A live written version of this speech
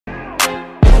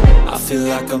I feel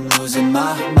like I'm losing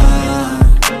my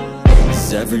mind.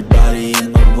 Is everybody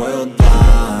in the world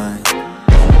blind?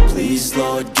 Please,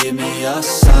 Lord, give me a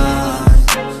sign,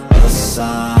 a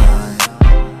sign.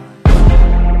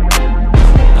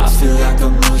 I feel like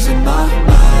I'm losing my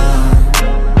mind.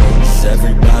 Is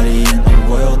everybody in the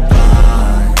world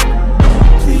blind?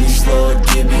 Please, Lord,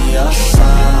 give me a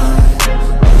sign,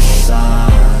 a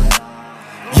sign.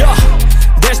 Yeah.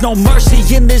 There's no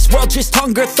mercy in this world, just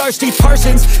hunger-thirsty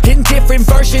persons in different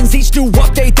versions, each new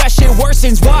update, that shit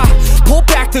worsens. Why? Pull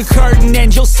back the curtain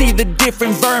and you'll see the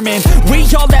different vermin. We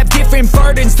all have different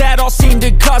burdens that all seem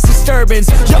to cause disturbance.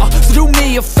 Yo, so do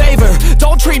me a favor,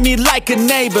 don't treat me like a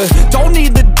neighbor. Don't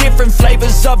need the different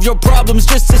flavors of your problems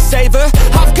just to savor.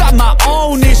 I've got my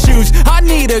own issues, I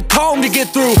need a comb to get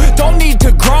through. Don't need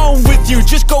to groan with you,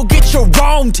 just go get your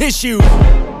own tissue.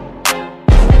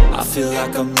 I feel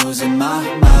like I'm losing my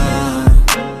mind.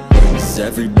 Is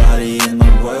everybody in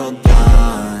the world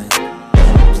blind?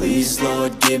 Please,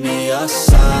 Lord, give me a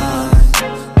sign,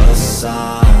 a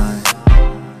sign.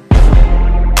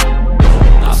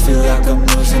 I feel like I'm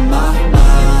losing my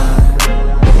mind.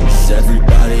 Is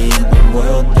everybody in the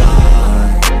world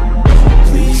blind?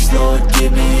 Please, Lord,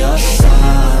 give me a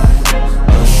sign,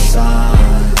 a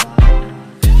sign.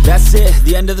 That's it,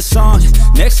 the end of the song.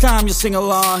 Next time you'll sing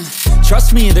along.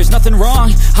 Trust me, there's nothing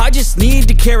wrong, I just need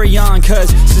to carry on. Cause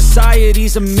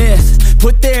society's a myth,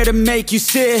 put there to make you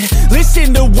sit.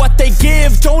 Listen to what they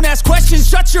give, don't ask questions,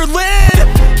 shut your lid.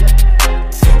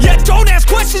 Yeah, don't ask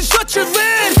questions, shut your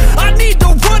lid. I need to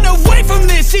run away.